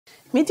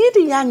Me did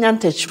the young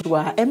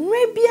antechua, and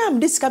maybe I'm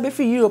discovered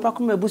for Europe. I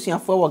come a bush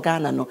for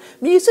Ghana. No,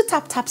 me used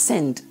to tap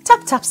send,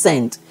 tap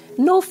send.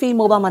 No fee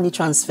mobile money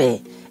transfer.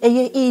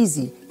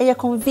 Easy,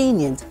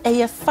 convenient,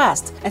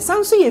 fast, and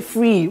sounds so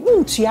free.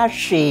 Won't you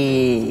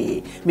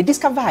share? Me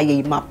discover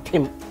my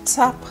pim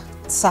tap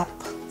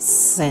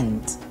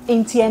send.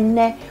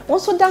 Intienne,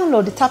 also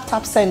download the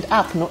tap send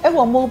app. No,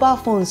 ever mobile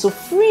phone so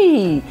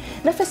free.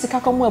 Na first ka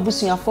come a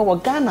bush for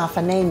Ghana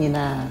for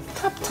na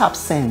tap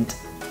send.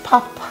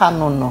 Papa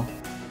no.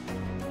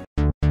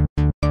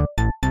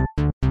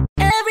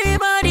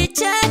 Everybody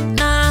check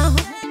now.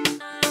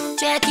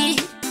 Check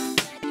it.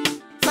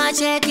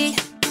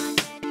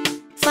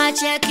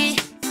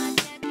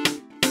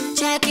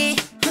 Check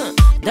it.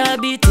 The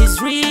beat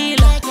is real.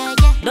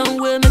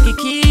 Don't wait, make it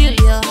kill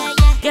ya.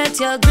 Get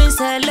your green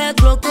select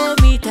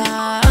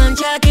glucometer and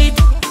check it.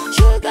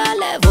 Sugar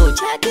level,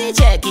 check it.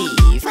 Check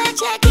it. Green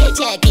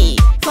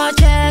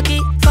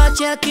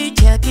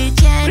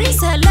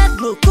select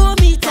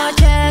glucometer.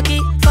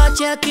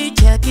 Check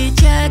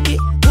it.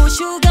 Push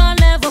sugar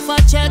level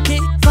for check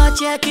it.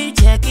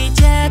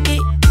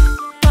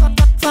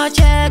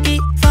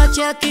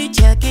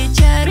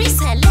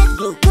 Reselect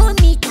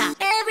glucometer.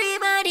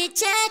 Everybody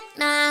check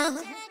now.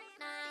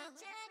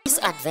 This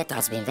advert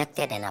has been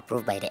vetted and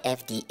approved by the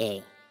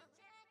FDA.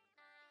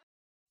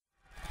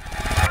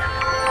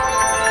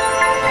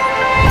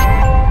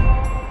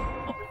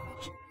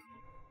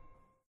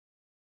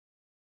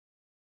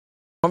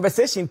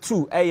 Conversation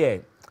 2,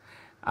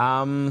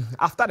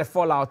 after the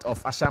fallout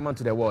of Ashaiman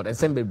to the world, and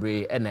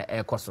Stonebwoy and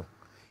Air Koso.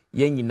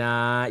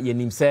 Yenina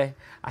Yenimse,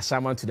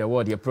 Ashaiman to the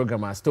world, your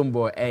programmer,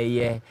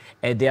 Stonebwoy,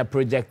 they are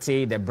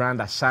projecting the brand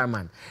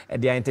Ashaiman,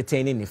 they are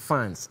entertaining the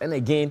fans. And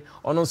again,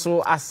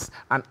 also as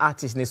an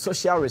artist, the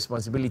social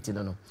responsibility,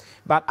 no.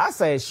 But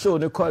as I show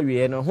the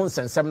career, no,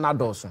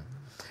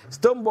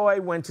 Stonebwoy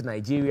went to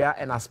Nigeria,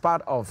 and as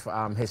part of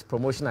his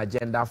promotion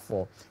agenda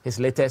for his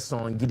latest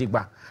song,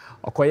 Gidigba,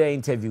 Okoye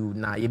interview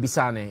na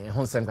yebisane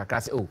honsem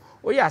kakra say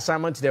yeah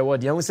Ashaiman to the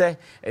world you say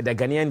the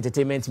Ghanaian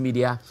entertainment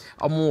media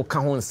omo ka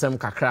honsem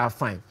kakra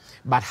fine,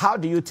 but how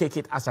do you take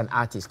it as an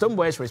artist?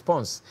 Stonebwoy's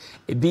response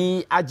it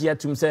be agia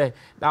to say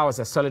that was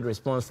a solid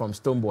response from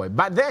Stonebwoy,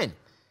 but then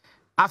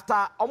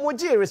after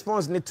omoji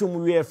response ne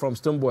tum from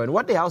Stonebwoy, and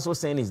what they also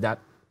saying is that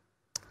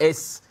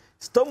it's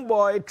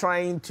Stonebwoy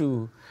trying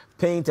to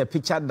paint a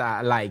picture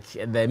that like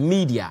the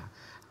media,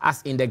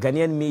 as in the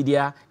Ghanaian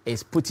media,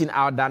 is putting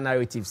out that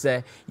narrative,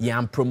 say,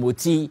 yan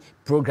promote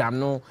program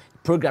ni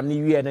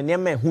wiye no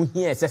neme hu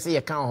hia sese ye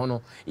kan ho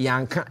no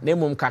yanka na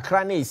mum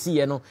kakra na esi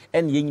ye no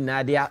en ye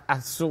nyina de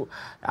aso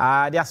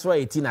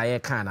eti na ye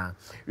kan na.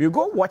 We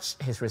go watch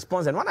his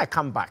response, and when I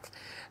come back,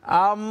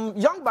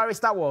 Young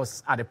Barrister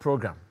was at the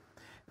program.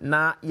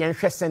 Na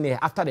yenhwe sene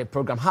after the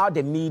program how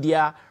the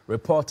media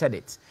reported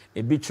it,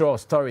 a bit raw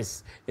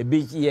stories, a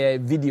bit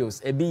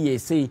videos, a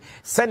bit say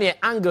sene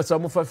angles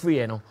of for free,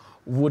 you know.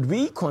 Would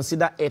we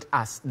consider it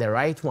as the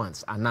right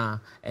ones?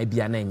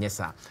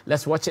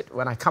 Let's watch it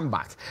when I come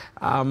back.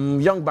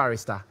 Young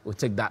Barrister will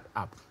take that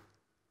up.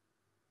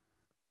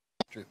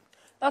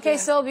 Okay,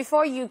 so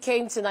before you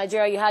came to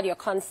Nigeria, you had your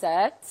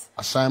concert.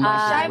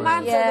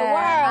 Ashaiman to the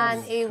world.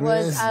 And it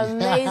was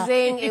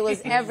amazing. It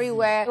was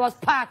everywhere. It was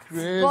packed.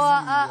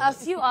 But a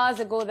few hours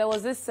ago, there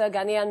was this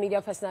Ghanaian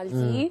media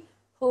personality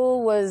who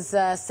was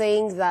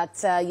saying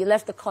that you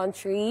left the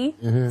country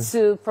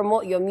to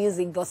promote your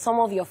music, but some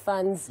of your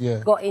fans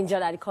got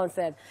injured at the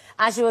concert.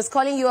 And she was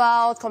calling you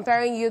out,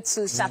 comparing you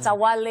to Shatta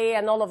Wale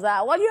and all of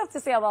that. What do you have to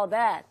say about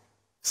that?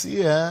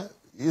 See, I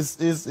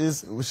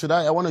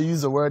want to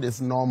use the word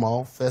it's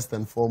normal, first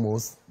and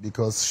foremost,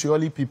 because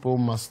surely people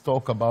must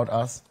talk about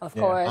us. Of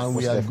course. And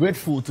we are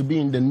grateful to be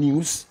in the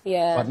news.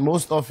 But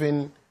most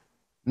often,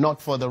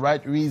 not for the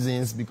right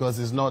reasons, because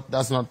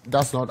that's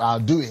not our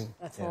doing.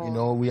 You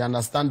know, we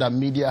understand that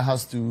media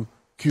has to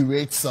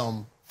curate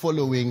some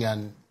following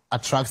and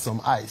attract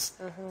some eyes.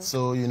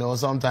 So, you know,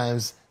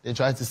 sometimes they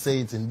try to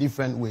say it in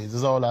different ways.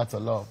 It's all out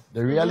of love.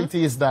 The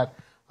reality is that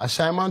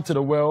Ashaiman to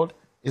the world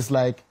is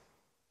like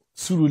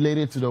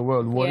related to the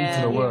world, Wari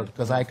to the world,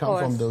 because I come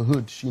from the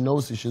hood. She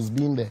knows it, she's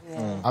been there.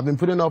 I've been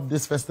putting up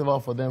this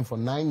festival for them for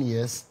 9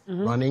 years,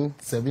 running,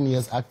 7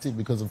 years active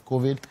because of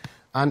COVID,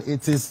 and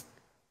it is,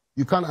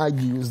 you can't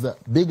argue, it's the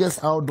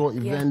biggest outdoor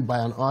event by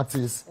an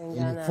artist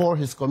for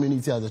his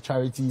community as a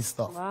charity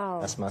stuff. Wow.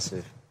 That's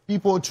massive.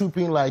 People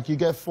trooping like you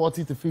get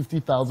 40 to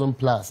 50,000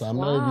 plus. I'm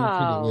not even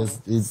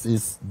kidding.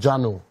 It's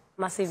Jano.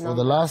 Massive so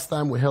number. The last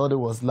time we held it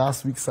was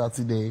last week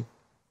Saturday.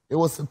 It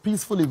was a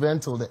peaceful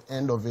event till the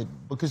end of it,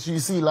 because you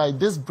see, like,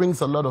 this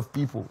brings a lot of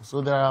people. So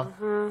there are,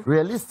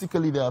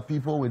 realistically, there are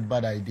people with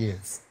bad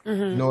ideas.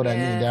 You know what I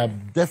mean? There are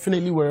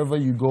definitely wherever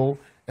you go,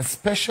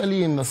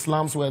 especially in the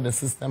slums where the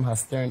system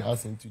has turned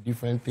us into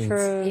different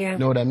things. You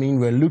know what I mean?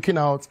 We're looking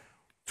out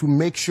to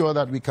make sure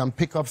that we can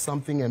pick up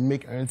something and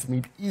make ends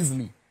meet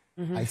easily.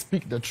 I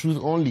speak the truth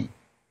only.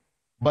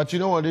 But you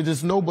know what? It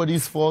is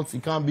nobody's fault.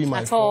 It can't be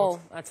my fault.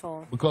 At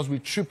all. Because we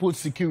tripled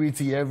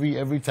security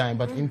every time.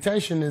 But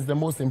intention is the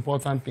most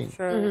important thing.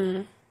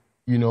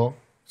 You know?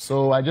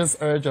 So I just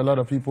urge a lot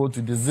of people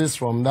to desist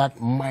from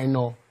that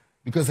minor,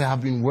 because there have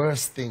been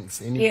worse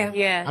things. I'm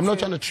not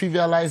trying to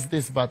trivialize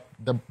this, but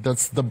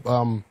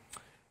the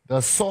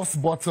source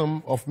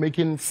bottom of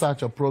making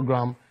such a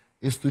program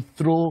is to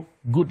throw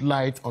good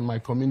light on my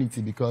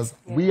community, because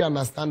we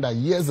understand that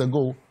years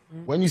ago,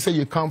 when you say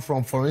you come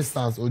from, for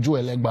instance, Ojo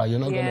Elegba, you're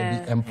not going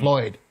to be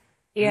employed.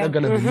 You're not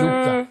going to be looked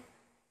at.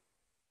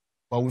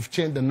 But we've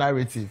changed the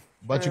narrative.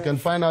 But you can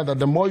find out that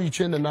the more you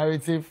change the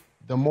narrative,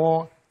 the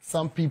more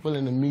some people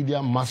in the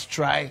media must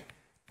try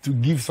to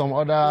give some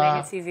other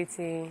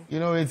negativity. You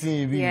know,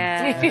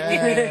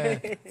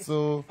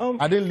 so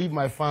I didn't leave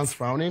my fans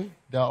frowning.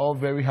 They're all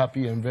very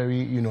happy and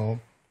very,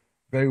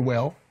 very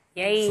well.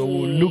 Yay. So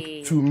we'll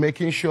look to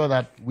making sure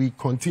that we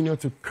continue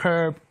to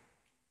curb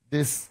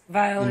this,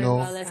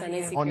 violence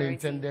and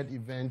unintended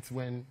event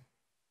when.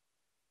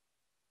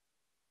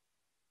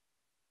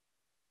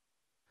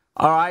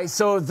 All right,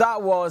 so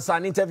that was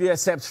an interview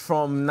except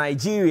from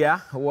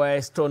Nigeria, where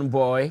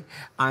Stonebwoy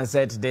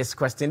answered this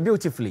question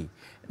beautifully.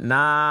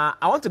 Now,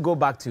 I want to go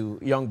back to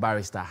Young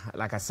Barrister.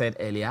 Like I said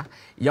earlier,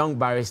 Young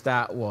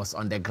Barrister was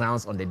on the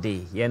grounds on the day.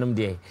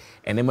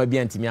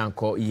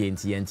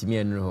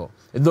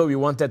 Though we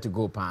wanted to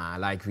go,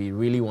 like we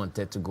really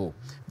wanted to go,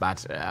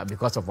 but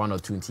because of one or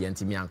two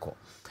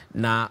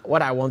now,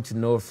 what I want to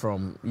know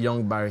from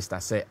Young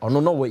Barrister say,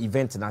 no what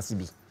event in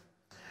ACB.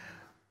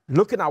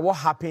 Looking at what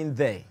happened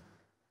there,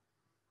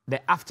 the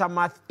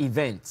aftermath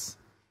events,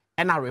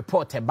 and a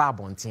report about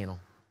Bontino,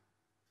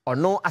 or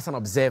no as an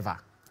observer,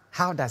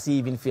 how does he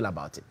even feel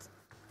about it?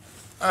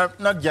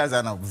 Not just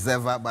an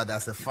observer, but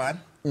as a fan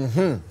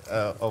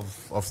of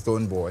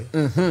Stonebwoy,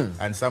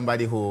 and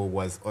somebody who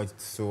was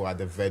also at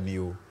the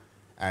venue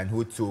and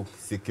who took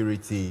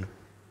security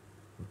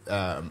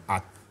to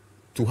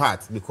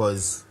heart,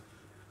 because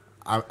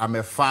I'm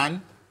a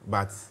fan,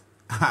 but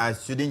I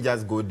shouldn't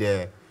just go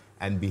there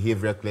and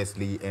behave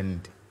recklessly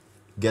and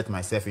get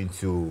myself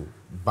into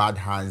bad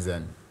hands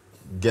and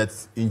get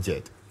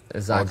injured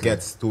or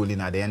get stolen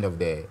at the end of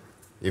the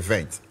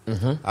event.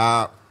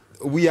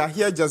 We are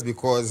here just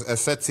because a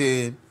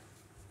certain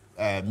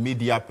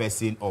media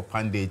person or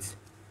pundit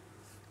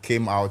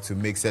came out to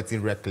make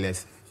certain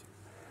reckless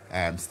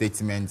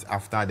statements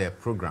after the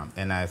program.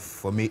 And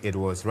for me, it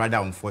was rather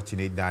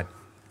unfortunate that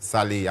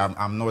Sally,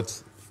 I'm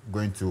not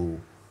going to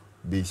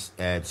be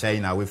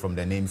shying away from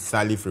the name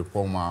Sally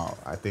Frimpongman.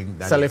 I think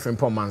that Sally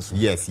Frimpongman.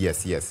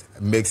 Yes.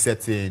 Make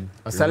certain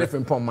Sally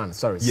Frimpongman.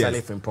 Sorry, yes,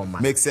 Sally Frimpongman.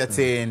 Make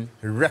certain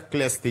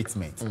reckless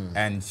statements,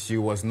 and she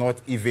was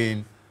not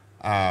even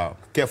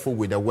careful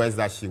with the words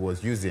that she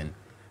was using.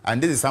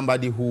 And this is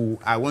somebody who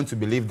I want to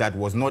believe that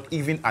was not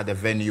even at the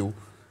venue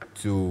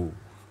to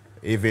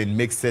even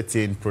make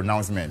certain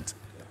pronouncement.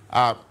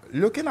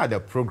 Looking at the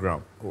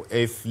program,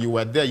 if you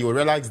were there, you will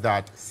realize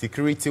that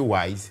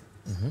security-wise,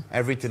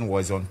 everything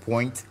was on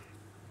point.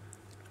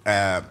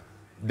 The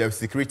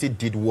security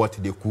did what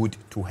they could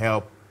to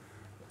help.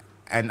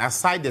 And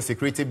aside the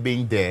security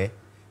being there,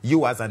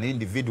 you as an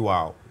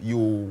individual,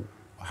 you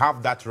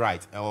have that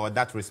right or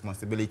that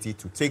responsibility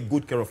to take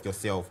good care of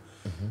yourself.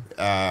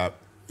 The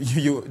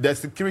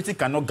security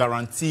cannot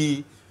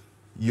guarantee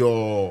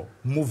your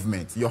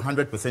movement, your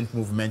 100%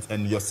 movement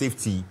and your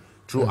safety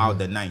throughout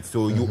the night.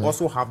 So you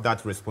also have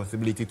that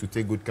responsibility to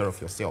take good care of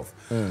yourself.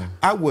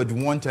 I would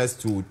want us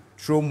to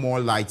throw more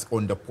light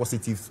on the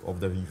positives of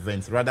the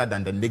event rather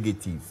than the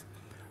negatives.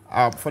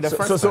 For the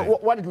first time, so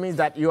what it means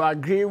that you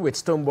agree with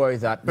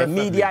Stonebwoy that the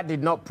media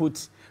did not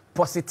put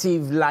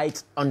positive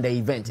light on the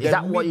event. Is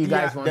that what you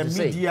guys want to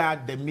say?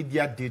 The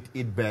media did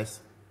its best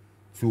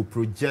to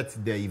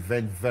project the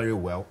event very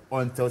well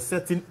until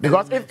certain...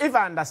 Because if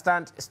I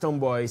understand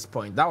Stonebwoy's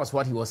point, that was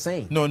what he was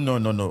saying. No.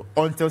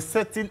 Until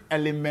certain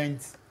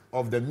elements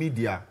of the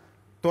media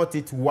thought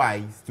it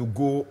wise to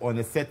go on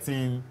a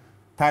certain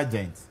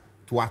tangent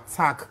to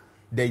attack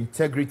the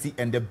integrity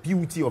and the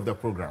beauty of the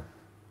program.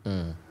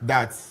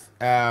 That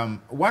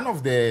one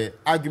of the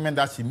arguments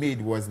that she made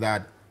was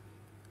that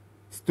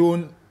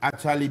Stone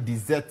actually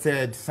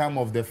deserted some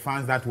of the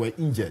fans that were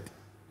injured.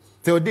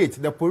 Till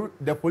date, the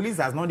police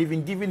has not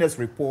even given us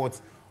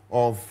reports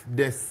of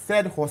the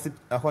said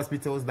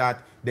hospitals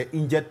that the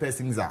injured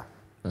persons are.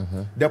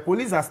 The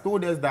police has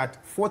told us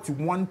that 42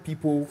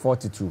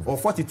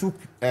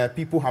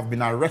 people have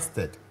been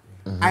arrested,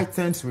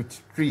 items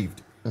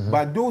retrieved.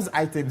 But those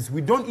items, we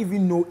don't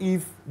even know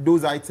if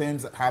those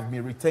items have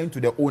been returned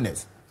to the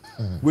owners.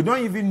 We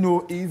don't even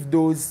know if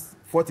those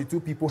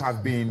 42 people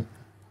have been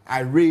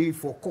arraigned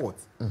for court.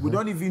 We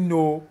don't even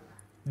know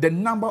the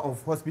number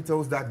of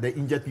hospitals that the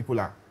injured people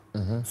are.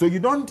 So you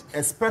don't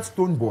expect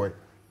Stonebwoy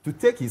to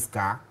take his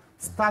car,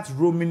 start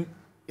roaming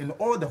in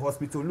all the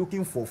hospitals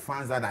looking for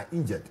fans that are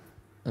injured.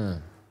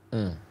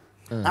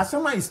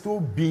 Ashaiman is so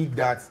big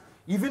that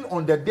even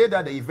on the day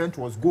that the event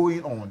was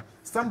going on,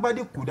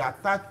 somebody could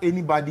attack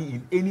anybody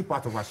in any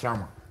part of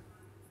Ashaiman.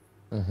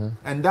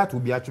 And that will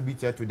be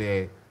attributed to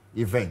the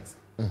event.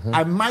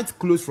 I might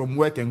close from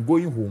work and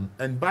going home,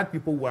 and bad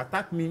people will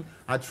attack me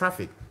at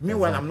traffic.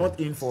 Meanwhile, I'm not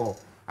in for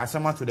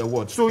Ashaiman to the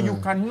world. So you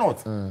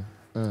cannot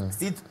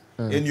sit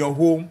in your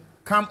home,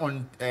 come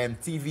on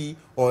TV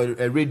or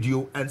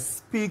radio and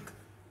speak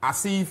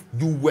as if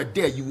you were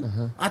there.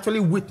 You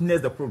actually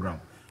witnessed the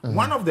program.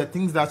 One of the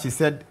things that she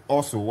said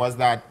also was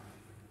that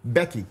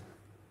Becky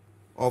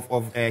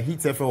of Hit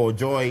FM or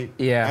Joy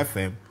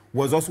FM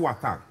was also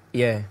attacked.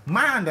 Yeah.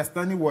 My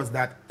understanding was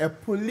that a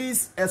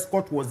police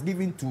escort was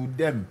given to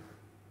them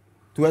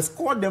to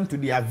escort them to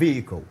their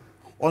vehicle.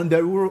 On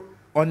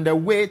the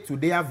way to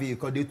their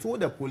vehicle, they told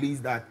the police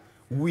that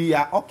we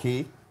are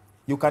okay.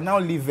 You can now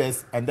leave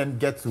us and then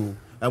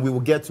we will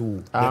get to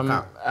the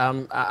car.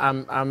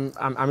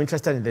 I'm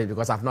interested in this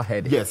because I've not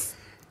heard it. Yes.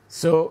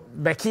 So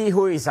Becky,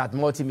 who is at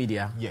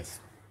Multimedia, yes,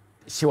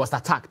 she was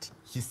attacked.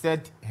 She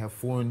said her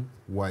phone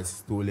was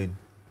stolen.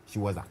 She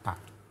was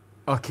attacked.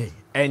 Okay.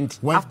 And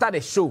after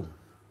the show,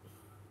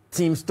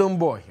 Team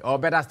Stonebwoy, or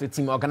better still,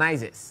 team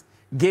organizers,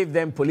 gave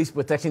them police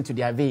protection to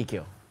their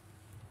vehicle.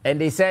 And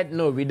they said,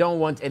 no, we don't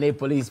want any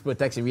police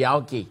protection. We are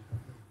okay.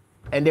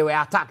 And they were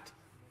attacked.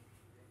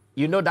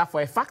 You know that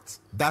for a fact?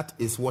 That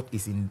is what how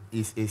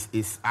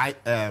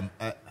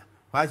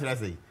should I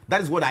say?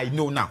 That is what I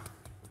know now.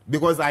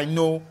 Because I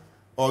know,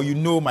 or you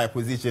know my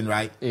position,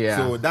 right? Yeah.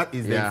 So that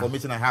is the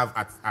information I have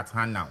at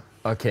hand now.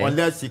 Okay.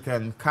 Unless she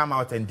can come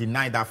out and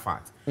deny that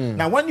fact.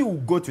 Now, when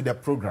you go to the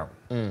program,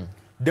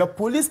 the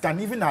police can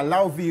even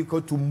allow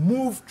vehicle to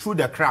move through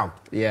the crowd.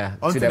 Yeah.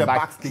 Onto the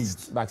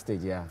backstage.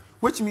 Backstage, yeah.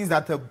 Which means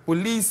that the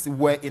police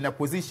were in a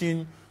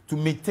position to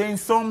maintain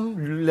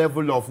some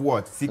level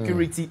of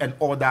security and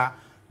order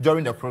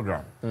during the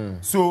program.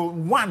 So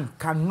one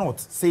cannot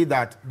say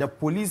that the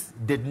police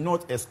did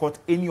not escort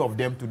any of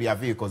them to their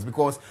vehicles,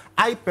 because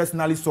I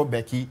personally saw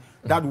Becky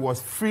that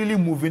was freely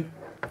moving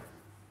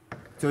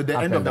to the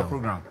end of the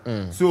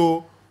program.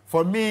 So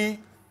for me,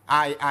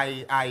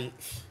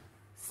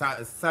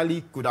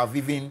 Sally could have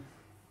even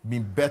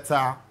been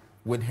better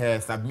with her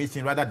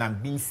submission rather than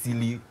being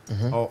silly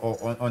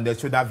or on the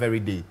show that very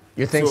day.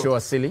 You think she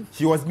was silly?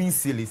 She was being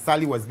silly.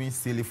 Sally was being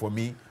silly for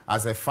me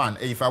as a fan.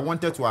 If I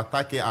wanted to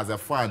attack her as a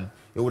fan,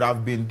 it would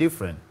have been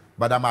different.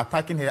 But I'm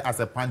attacking her as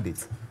a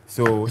pundit.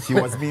 So she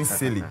was being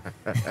silly.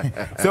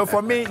 So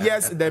for me,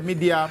 yes, the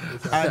media...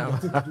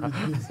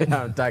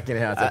 I'm attacking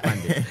her as a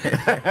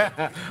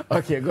pundit.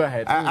 Okay, go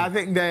ahead. I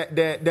think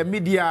the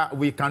media,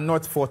 we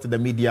cannot fault the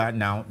media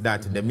now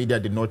that the media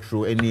did not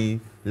throw any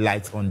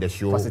light on the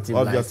show. Positive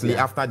Obviously, light,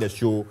 yeah. after the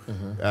show,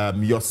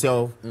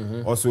 yourself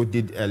also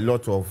did a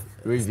lot of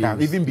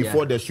reviews. Even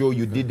before the show,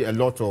 you did a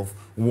lot of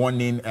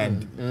warning.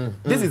 And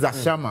this is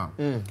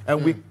Ashaiman.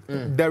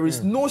 And there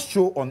is no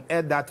show on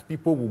air that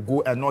people will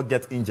go and not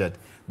get injured.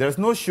 There's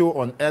no show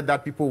on air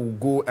that people will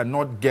go and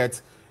not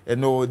get,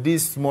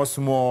 these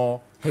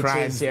small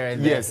crimes here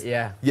and yes, there.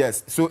 Yeah.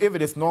 Yes. So if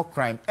it is not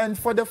crime, and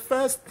for the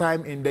first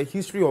time in the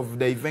history of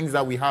the events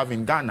that we have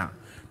in Ghana,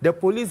 the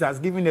police has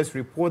given us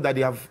report that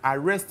they have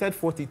arrested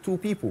 42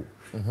 people.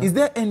 Is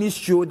there any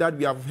show that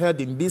we have heard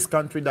in this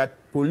country that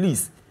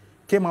police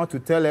came out to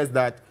tell us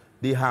that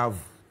they have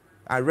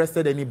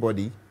arrested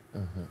anybody?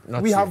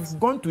 We have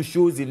gone to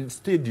shows in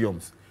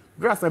stadiums.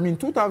 Grass,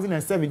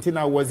 2017,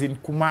 I was in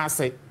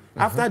Kumasi.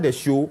 After the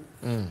show,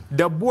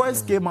 the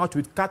boys came out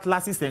with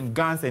cutlasses and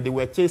guns and they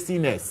were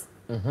chasing us.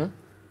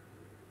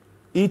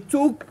 It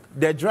took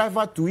the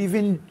driver to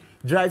even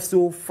drive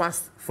so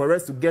fast for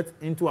us to get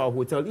into our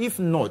hotel. If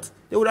not,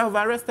 they would have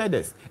arrested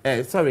us.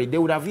 They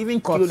would have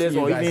even killed us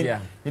or even,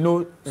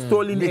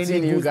 stolen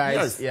any you goods.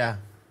 guys. Yes.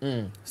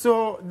 Yeah.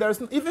 So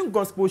there's even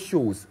gospel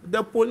shows.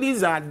 The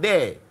police are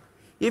there.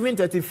 Even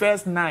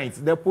 31st night,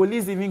 the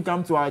police even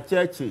come to our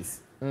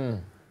churches.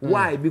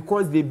 Why?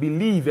 Because they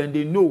believe and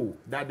they know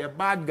that the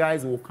bad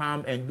guys will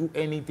come and do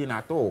anything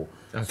at all.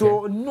 Okay.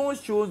 So no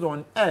shows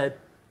on earth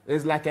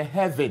is like a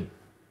heaven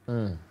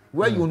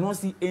where you will not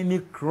see any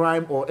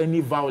crime or any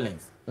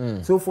violence.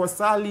 So for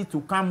Sally to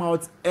come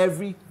out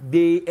every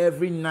day,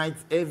 every night,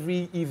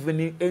 every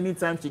evening,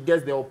 anytime she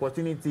gets the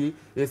opportunity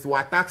is to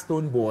attack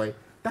Stonebwoy,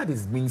 that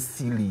is being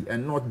silly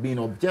and not being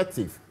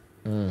objective.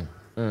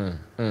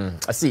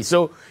 I see.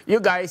 So you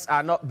guys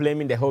are not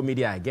blaming the whole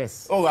media, I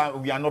guess. Oh,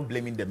 we are not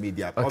blaming the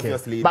media. Okay.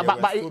 Obviously, there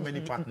were so many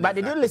partners. But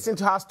did you listen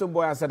to how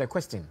Stonebwoy answered the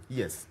question?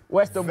 Yes.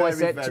 Where Stonebwoy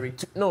said, but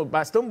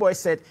Stonebwoy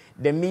said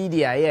the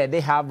media, they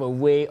have a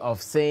way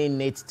of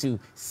saying it to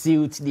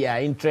suit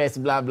their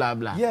interest, blah, blah,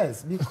 blah.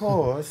 Yes,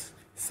 because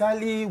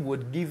Sally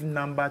would give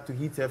number to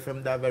Hit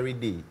FM that very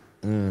day.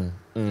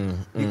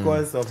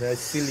 Because of her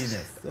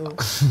silliness. So.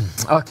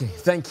 Okay,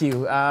 thank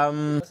you.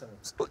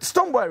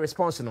 Stonebwoy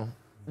response,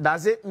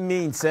 does it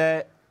mean,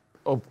 sir,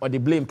 or the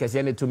blame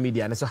can to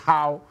media? And so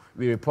how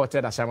we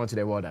reported Ashaiman to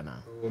the world now?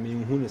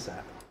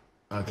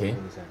 Okay.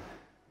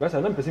 But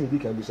I'm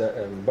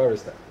person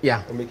barrister.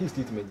 Yeah. I'm making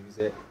statement.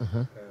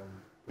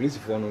 Police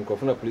for no,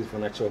 police for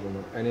natural,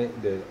 and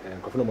the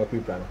Kofuna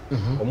people.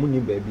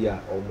 Omunim baby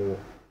or more.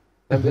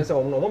 And there's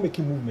a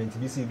making movement to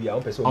be CB.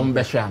 I'm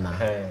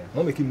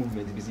Beshana. Making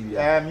movement to be CB.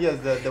 Yes,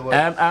 there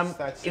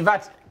was. In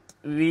fact,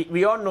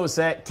 we all know,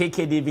 sir,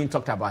 KKD even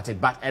talked about it,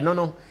 but I don't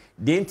know.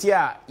 The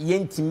entire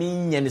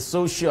yentimi and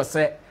social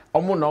say,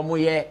 Omo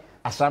ye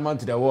Ashaiman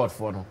to the world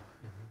for no.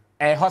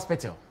 A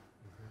hospital.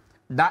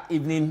 that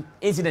evening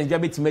incident you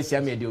be to me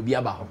share me dey obi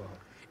aba.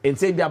 And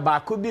say be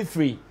aba could be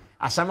free.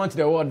 Ashaiman to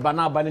the world, but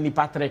now by any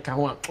patrick can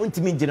want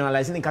ultimate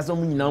generalizing in case of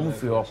money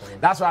free.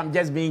 That's why I'm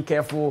just being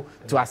careful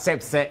to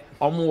accept say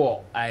or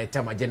more I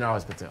tell my general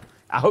hospital.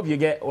 I hope you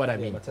get what I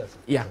mean.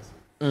 Yeah.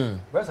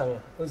 But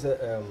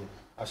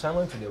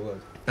Ashaiman to the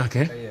world.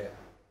 Okay. Yeah.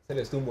 So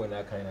the Stonebwoy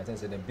now kind I think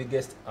the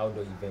biggest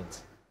outdoor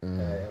event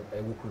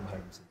I will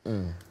have.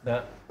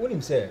 Now when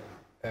him say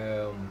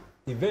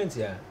event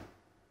here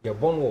your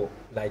born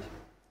like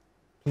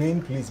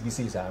plain police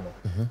BCs are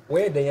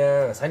where they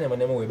are signing my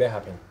name will be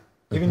happen.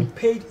 Even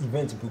paid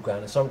event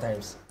book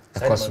sometimes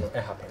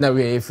happen. Now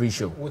we are a free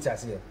show. What I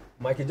say,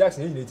 Michael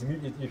Jackson,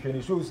 if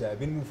you shows have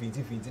been moving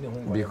in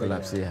home. Be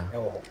collapse, yeah.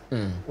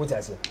 What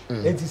I say,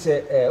 and he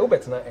said,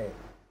 Obetna,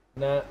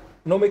 now,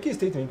 no make a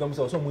statement comes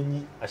also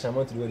money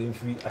Ashaiman to the world in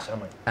free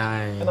Ashaiman.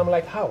 And I'm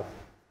like, how?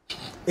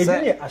 Is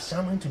there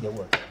Ashaiman to the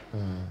world?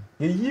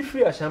 You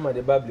free Ashaiman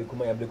the Bible, come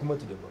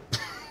to the world.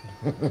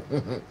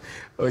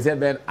 Or is it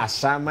then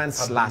Ashaiman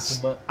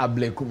 /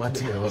 Ablekuma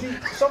to the world?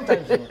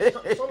 Sometimes,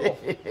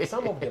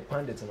 some of the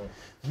pundits,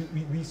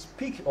 we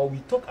speak or we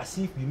talk as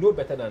if we know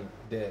better than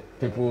the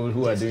people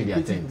who are doing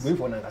their things.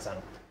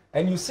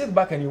 And you sit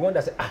back and you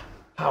wonder, say,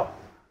 how?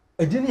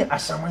 I didn't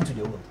Ashaiman to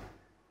the world.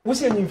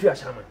 What's your name for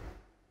Ashaiman?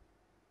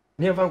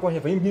 Never go here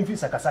for him,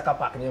 Sakasaka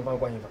Park, never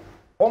go here.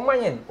 On my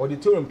end,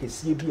 auditorium can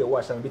see a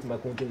wash and bit my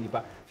country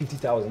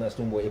 50,000 as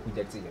Stonebwoy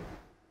projected.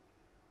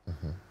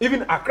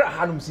 Even Accra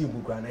had him see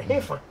book and a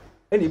heifer,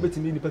 and he bet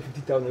me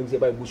 50,000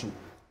 by Bushu.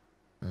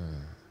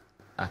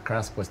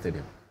 Accra Sports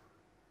Stadium.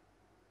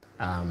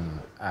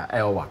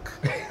 Elwak.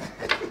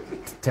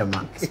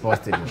 Tema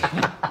Sports Stadium.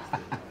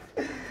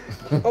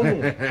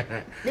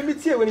 Let me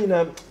tell you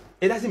when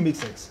it doesn't make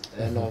sense.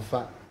 No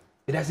fact.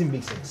 It doesn't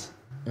make sense.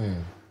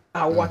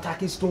 Our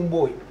attacking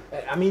Stonebwoy.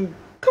 I mean,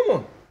 come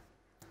on.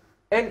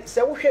 And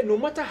so no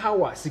matter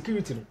how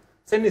security.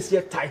 Send this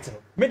year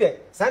title. Made the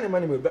sign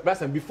money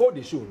before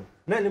the show.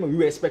 Now we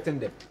were expecting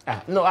them.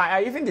 No,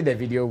 I even did a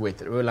video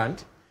with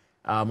Roland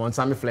on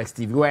Sammy Flex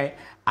TV where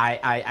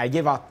I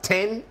gave out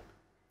 10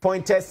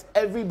 pointers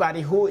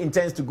everybody who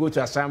intends to go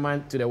to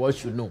Ashaiman to the world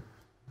should know.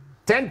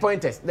 10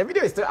 pointers. The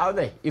video is still out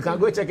there. You can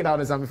go check it out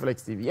on Sammy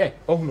Flex TV. Yeah.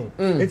 Oh no.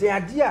 It's the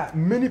idea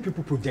many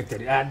people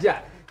projected. The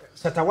idea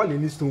Shatawale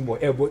in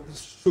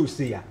Stonebwoy show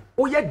say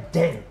oh yeah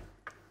then.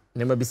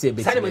 Never be say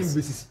big.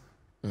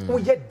 Oh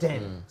yeah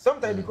then.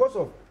 Sometimes because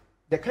of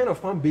the kind of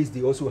fan base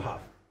they also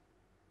have.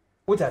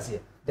 What I say?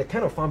 The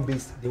kind of fan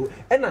base they will,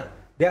 and now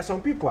there are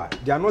some people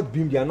they are not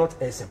BIM, they are not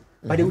SM,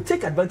 but they will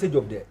take advantage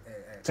of the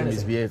to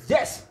misbehave.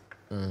 Yes.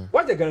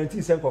 What's the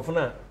guarantee same for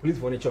now police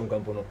for nature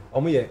company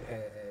or me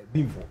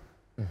BIM for?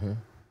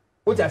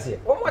 What I say?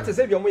 Or what to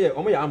say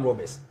omo armed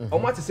robbers? Or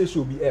what to say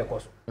should be air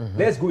cost.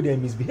 Let's go there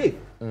and misbehave.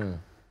 And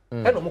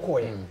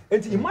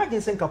and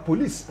imagine saying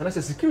police and as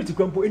a security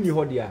company in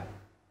your there.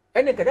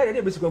 And then kada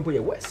dey basic company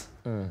west.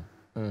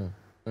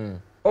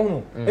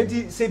 Oh, and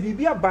say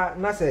bibia ba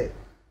na say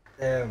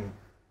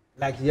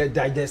like you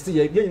digest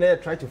you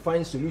try to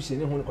find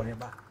solution in home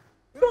connect.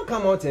 You don't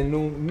come out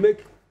and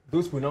make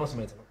those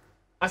pronouncements.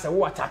 As a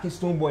war attacking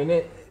Stonebwoy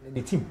in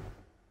the team.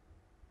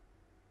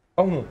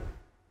 Oh no.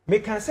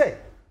 Make can say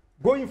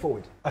going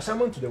forward,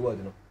 Ashaiman to the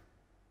world,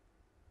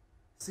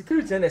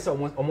 security and say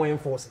more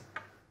enforcing.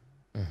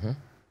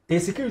 A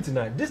security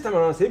now. This time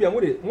around, say we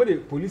are the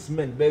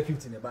policemen bear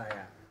 15 by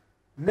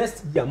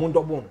next year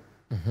Mondobon.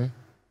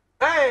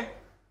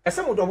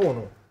 Some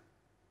Mondobon.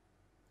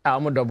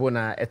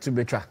 Mondobona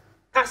etubetra.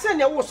 I said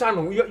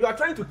you are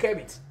trying to curb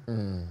it.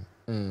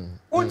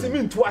 What do you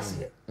mean twice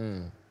here?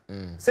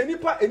 Say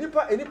nipa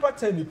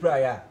 10 ni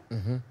prayer.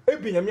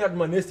 Ebi nyame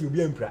adman next you be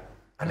empra.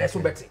 And that's so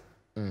better.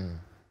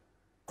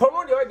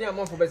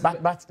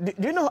 But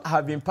do you know I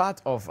have been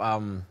part of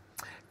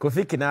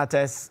Kofi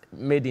Kinata's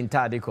Made in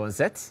Tade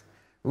concert,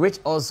 which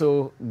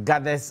also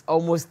gathers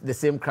almost the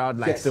same crowd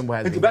like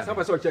Stonebwoy has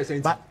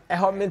been. But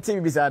how many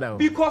things beside now?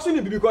 Because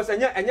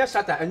and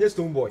shatter and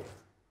Stonebwoy.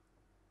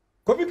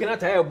 Kofi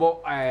Kinata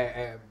about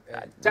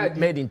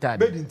Made in Tade.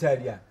 Made in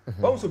Tade, yeah.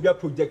 Also be a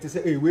project to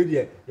say, hey, wait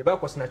there, the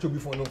back was natural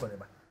before no one.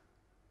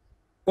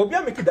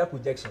 Obia make that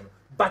projection,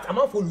 but I'm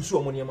not for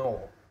Lusu money amount.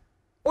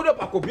 Odo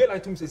pa ko bia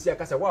like tum say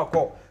akasa wa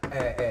call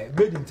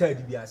Made in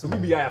Tade bia so we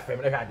be ya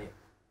fam na hade.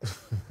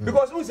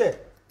 Because who say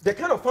the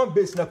kind of fan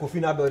base na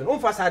Kofi na building, on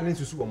fast need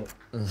to sue omo.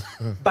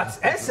 But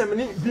SM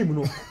ni bim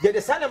no, get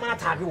the same man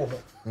tag wo ho.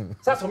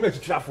 That's some to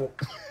travel.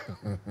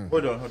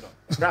 Hold on.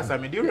 That's I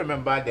mean, do you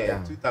remember the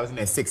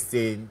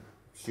 2016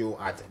 show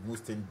at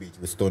Houston Beach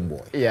with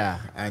Stonebwoy? Yeah.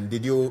 And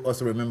did you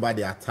also remember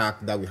the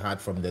attack that we had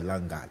from the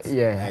land guards?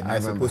 Yeah. And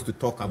you're supposed to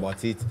talk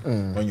about it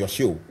on your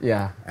show.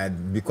 Yeah.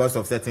 And because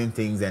of certain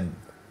things and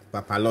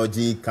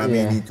papalogy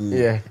coming into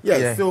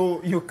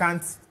so you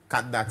can't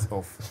cut that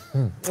off.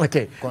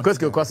 Okay.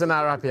 Because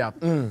now wrap it up.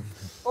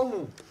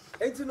 Oh,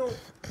 and you know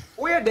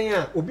where they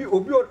are, obi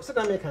said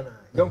Americana,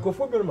 young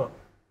Kofobioma,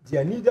 they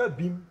are neither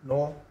BIM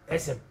nor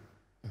SM.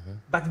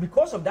 But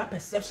because of that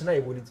perception, I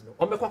wouldn't know.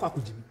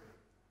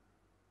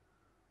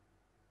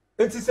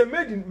 It is a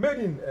made in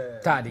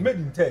Teddy.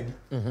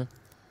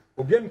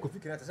 Obian Kofi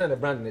Kenyatta send the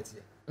brand next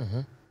year.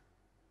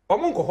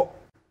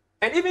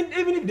 And even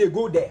if they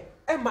go there,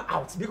 Emma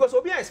out because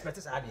Obian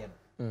expects at the end.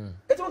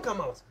 It won't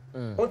come out.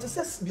 On to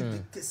say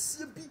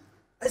CB.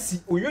 I see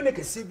Oyone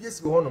ke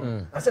CBS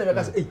on. I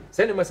said hey,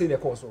 send them say the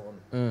course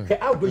on. Ke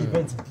outdoor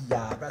event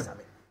bia, brother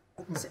me.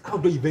 Say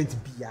outdoor event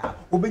bia.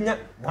 Obenya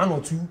 1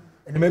 or 2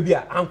 and maybe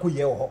a uncle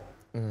ye ho.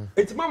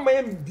 It's my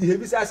man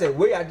behave say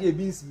where are they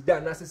being see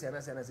that na say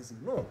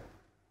no.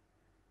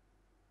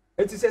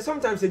 It is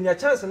sometimes in your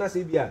chance na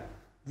say bia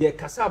ye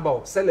kasa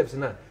about celebs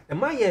na. And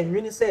my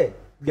yen say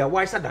we are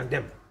wiser than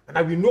them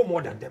and we know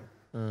more than them.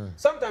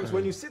 Sometimes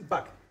when you sit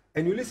back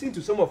and you listen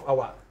to some of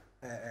our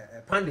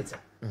pundits,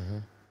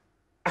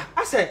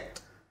 I say,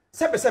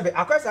 I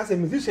say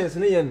musicians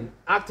and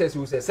actors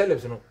who say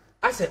celebs,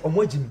 I say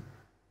omojimi.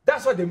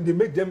 That's what they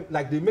make them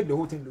like. They make the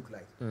whole thing look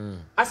like.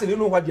 I say they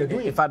know what they're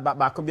doing. In fact,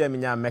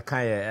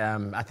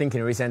 I think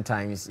in recent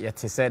times, yet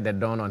he said the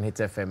Dawn on Hit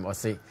FM or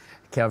say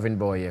Kelvin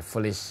Boy, a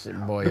foolish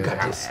boy,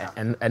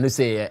 and you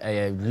say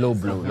a low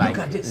blow, like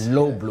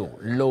low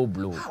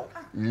blow.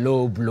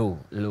 No.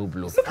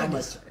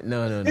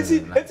 It's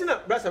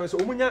not Brasa. So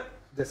umunya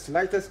the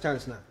slightest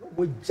chance now.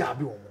 We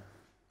jab you.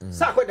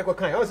 Sa kwa de kwa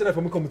kan. I was saying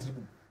for me come to the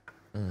boom.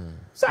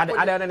 Sa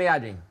kwa de onani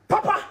adwin.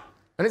 Papa.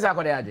 Oni sa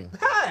kwa de adwin.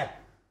 Hey.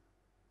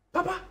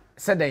 Papa.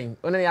 Said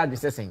onani adwin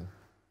saying.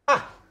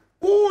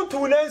 Who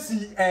to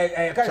Nancy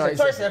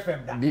Choice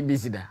FM da.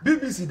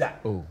 BBC da.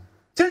 Oh.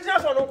 Change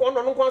us on no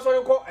kwa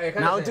so nko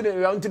now to the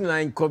round to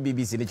 9 call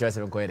BBC the Choice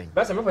FM ko eden.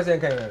 Basa me person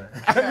kan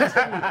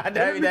na.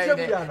 David.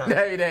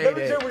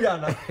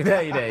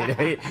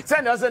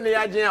 Send us on the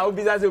adwin a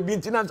obi say obi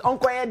ntinam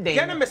onko eden.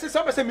 Ya na me say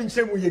so person me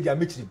nkyerem ye dia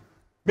mechirim.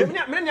 Me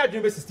na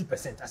adwin be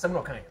 60%. Asem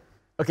no kan.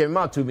 Okay,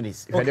 more 2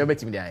 minutes. If I do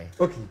bet me there.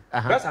 Okay.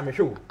 Basa me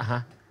show.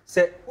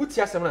 Say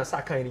uti asem na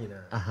sa kan ni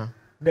na.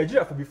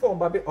 Nigeria for before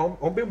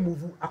on be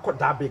move akọ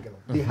that big no.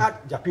 They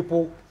had their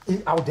people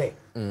out there.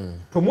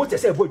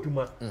 Promoters say boy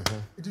djuma.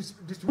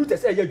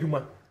 Distributors say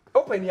djuma.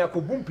 Open ya ko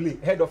boom play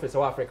head office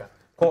of Africa.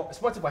 Ko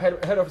Spotify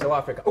head office of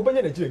Africa. Open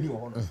Nigeria ni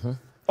wo no.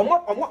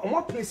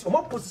 Omo place,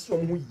 omo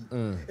position omo yi.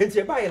 Enti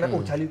e ba ye na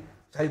o Charlie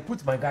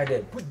put my guy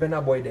there, put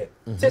Benna Boy there.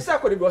 Say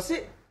ko dey go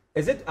say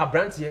is it a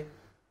brand here?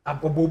 A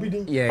Bobby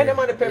Din. And the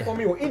man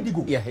perform or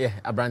Indigo. Yeah,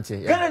 a brand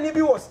here. Ghana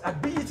Nibi was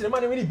at BET, the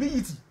man really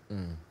BET.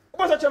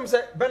 Because I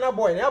say Benna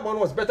Boy, the album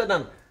was better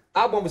than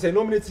album say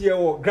nominated here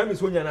or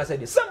Grammys when I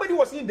said somebody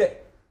was in there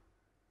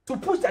to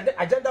push that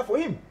agenda for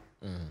him.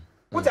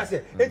 What I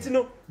say, it's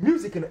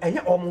music and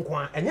your own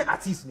and your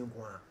artist in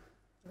one.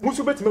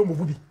 Musu bet me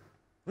move.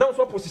 Now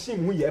so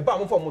position we e ba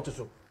mo for moto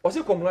so. O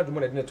se come na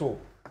dwuma na de to.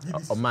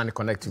 O man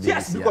connect to BBC.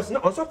 Yes, because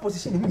now on so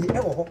position we e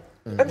wo ho.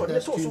 E no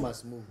de so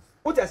must move.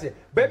 What I say,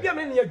 baby am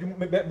na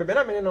be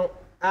na me no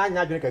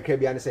anya adwene kakra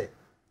bia ne say.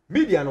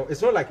 Media no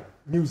it's not like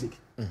music.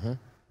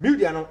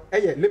 Media no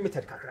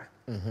limited kakra.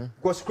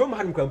 Because Chrome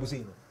had mkwan busi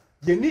no.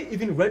 You need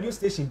even radio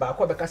station ba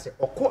akọ beka say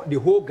okọ the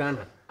whole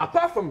Ghana.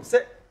 Apart from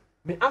say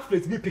me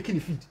affiliate be picking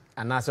the feed.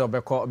 And now say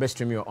obeko be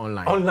stream you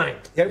online. Online.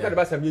 You got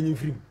about some yin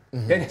free.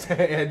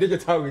 Then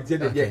digital with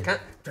the can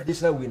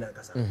traditional way na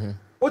kasa.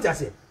 What I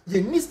say,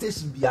 you need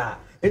station bia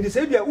and they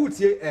say bia wo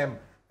tie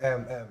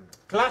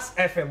Class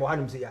FM or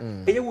how say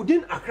and you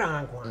wouldn't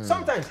Accra.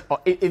 Sometimes or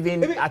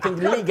even I think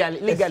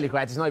legally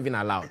right it's not even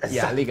allowed.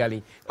 Yeah,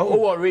 legally.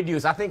 Or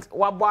radios I think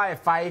what buy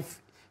 5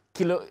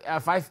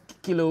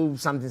 kilo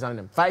something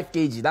 5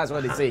 kg that's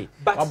what they say.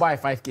 What buy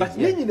 5 kg. But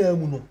nyina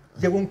mu no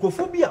ye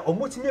wonkophobia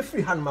omotimi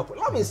free hand mako.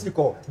 Let me see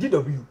call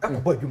DW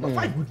akọ adwuma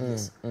 5 good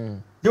years.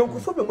 Ye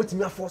wonkophobia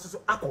omotimi aforce so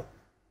akọ.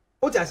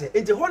 O just say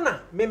enti ho na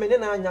me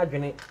na anya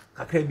adwene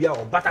kakra bia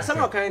o but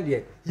asem kind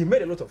there he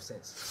made a lot of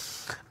sense.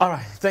 All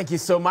right, thank you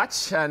so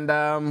much. And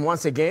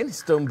once again,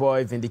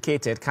 Stonebwoy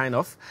vindicated, kind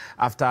of,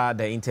 after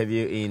the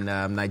interview in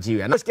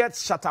Nigeria. Now,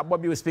 Fushket, shut up.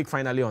 Bobby will speak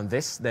finally on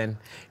this. Then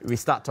we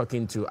start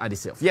talking to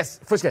Adiself. Yes,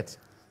 Fushket.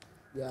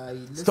 Yeah,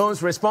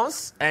 Stone's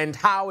response and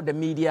how the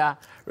media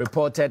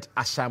reported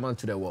Ashaiman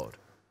to the world.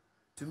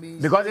 To me,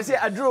 because they say,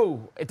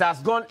 Adro, it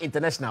has gone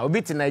international. A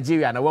bit in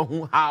Nigeria, and I want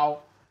to how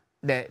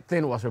the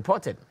thing was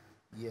reported.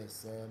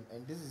 Yes,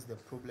 and this is the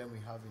problem we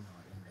have in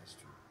our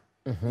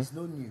industry. It's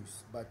no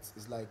news, but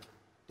it's like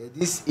there's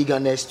this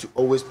eagerness to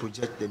always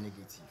project the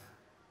negative.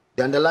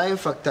 The underlying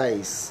factor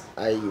is,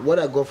 what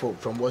I got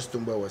from what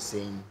Stonebwoy was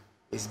saying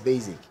is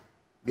basic.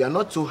 We are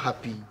not so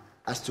happy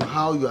as to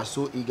how you are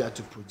so eager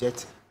to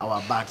project our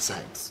bad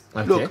sides.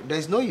 Okay. Look,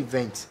 there's no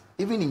event,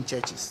 even in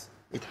churches,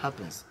 it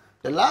happens.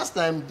 The last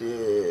time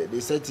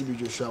they said TB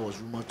Joshua was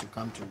rumored to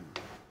come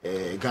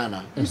to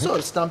Ghana, you saw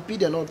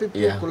stampede and all,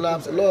 people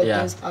collapse, a lot of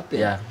things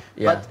happen.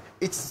 But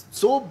it's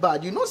so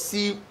bad. You don't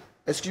see,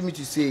 excuse me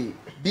to say,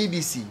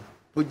 BBC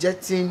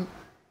projecting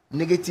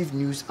negative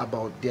news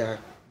about their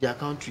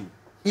country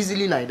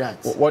easily like that.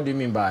 What do you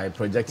mean by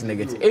projecting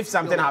negative? If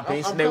something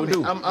happens, they will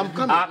do. I'm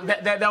coming.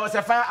 There was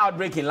a fire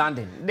outbreak in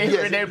London.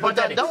 They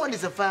reported that one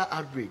is a fire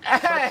outbreak.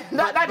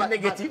 That is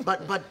negative.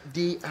 But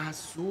they are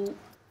so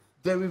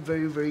very,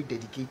 very, very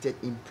dedicated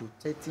in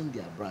protecting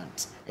their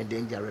brand and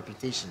then their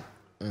reputation.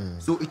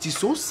 So it is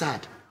so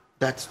sad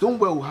that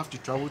Stonebwoy will have to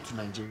travel to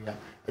Nigeria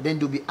and then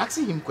they'll be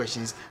asking him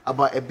questions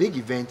about a big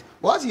event.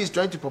 Whilst he is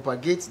trying to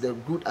propagate the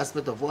good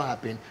aspect of what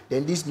happened,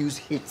 then this news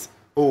hits.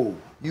 Oh,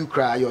 you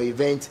cry, your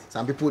event,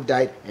 some people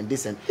died, and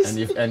this and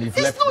you've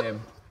left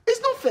them. It's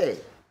not fair.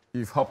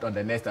 You've hopped on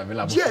the next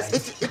available. Yes,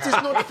 it is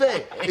not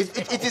fair.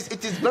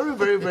 It is very,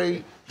 very,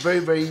 very, very,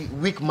 very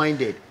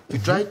weak-minded to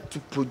try to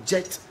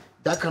project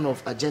that kind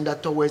of agenda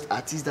towards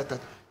artists that are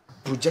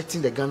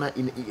projecting the Ghana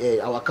in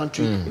our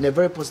country in a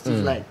very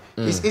positive light.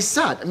 It's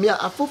sad. I mean,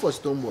 I fought for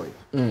Stonebwoy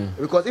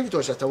because if it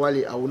was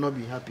Shatawale, I would not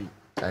be happy.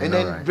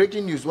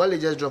 Breaking news, Wale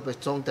just dropped a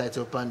song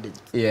titled Pandit.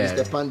 Yeah.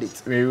 Mr.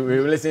 Pandit. We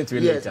will listen to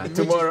it later.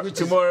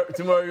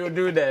 Tomorrow you'll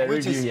do the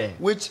review here.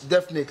 Which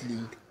definitely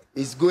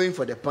is going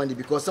for the Pandit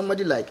because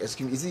somebody like,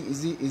 excuse me,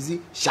 is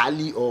he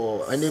Charlie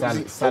or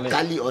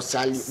Kali or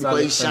Charlie?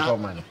 Because he's Sha.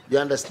 You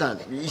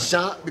understand? He's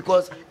Sha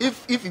because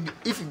if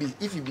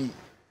he be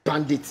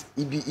Pandit,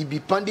 he be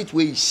Pandit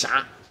where he's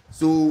Sha.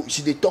 So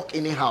should they talk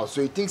anyhow?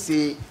 So you think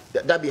say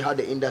that be how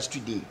the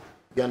industry did.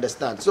 You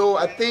understand? So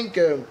I think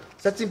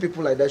certain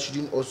people like that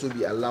shouldn't also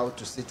be allowed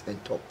to sit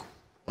and talk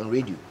on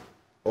radio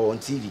or on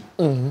TV.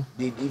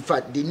 In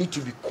fact, they need to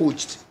be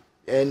coached.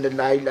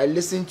 And I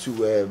listened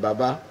to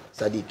Baba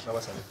Sadiq,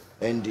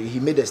 and he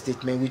made a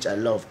statement which I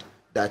loved,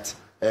 that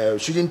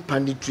shouldn't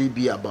panditry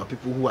be about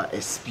people who are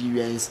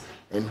experienced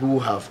and who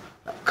have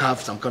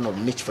carved some kind of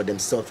niche for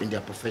themselves in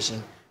their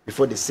profession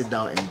before they sit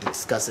down and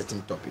discuss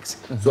certain topics.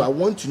 So I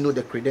want to know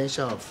the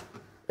credential of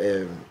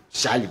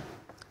Charlie.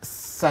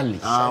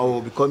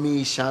 Oh, becoming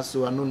Isha,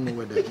 so I don't know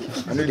whether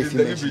I know the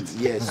female.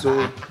 Yes,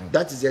 so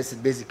that is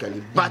just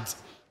basically. But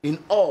in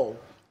all,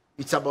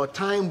 it's about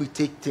time we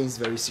take things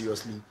very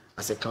seriously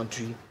as a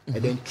country and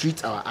then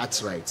treat our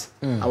arts right.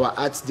 Our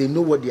arts, they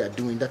know what they are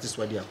doing. That is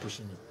why they are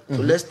pushing it.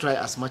 So let's try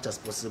as much as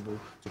possible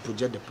to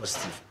project the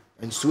positive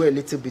and sway a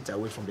little bit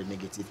away from the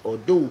negative,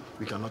 although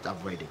we cannot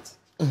avoid it.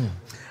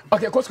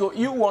 Okay, Kosko,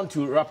 you want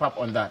to wrap up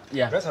on that?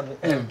 Yeah.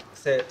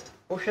 Say,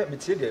 Osha, me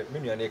tell the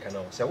menu and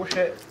canal. Say,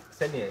 Osha,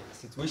 send a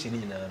situation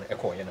in an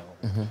echo, you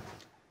know.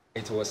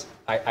 It was,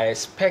 I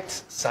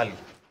expect Sally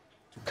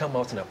to come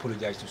out and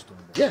apologize to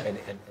Stonebwoy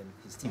and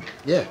his team.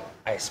 Yeah.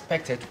 I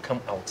expect her to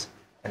come out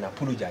and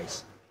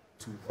apologize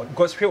to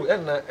because Kosko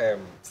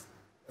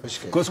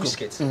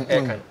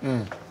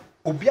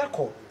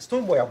Obiako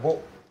Stonebwoy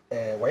about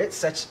why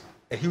such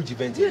a huge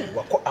event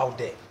out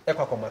there.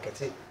 Echo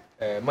market.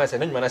 Man said,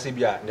 "No man say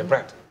be the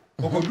brand."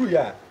 Ogodu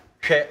ya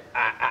hwe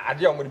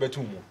ade a mo de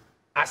betum.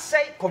 I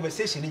say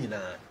conversation ni na.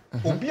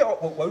 Obi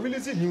a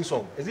release new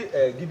song. Is it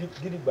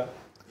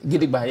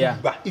Gidigba, yeah.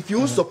 If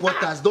you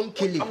support us, don't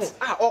kill it.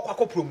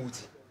 Okwa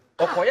promote.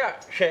 Okoya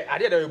hwe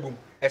ade da ebum.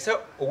 I say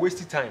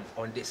waste time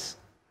on this.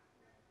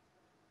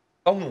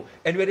 Oh no,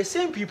 and we're the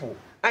same people.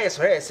 I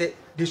say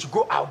they should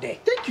go out there.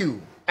 Thank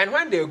you. And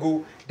when they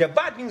go, the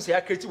bad news they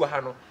are creating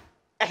wahano.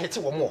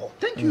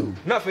 Thank you.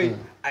 Nothing.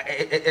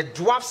 It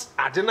dwarfs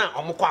Adena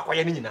or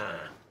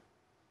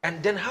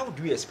and then how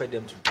do you expect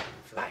them to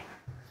fly?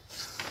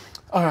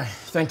 All right.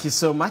 Thank you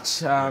so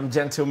much,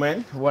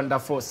 gentlemen.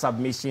 Wonderful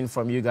submission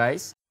from you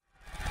guys.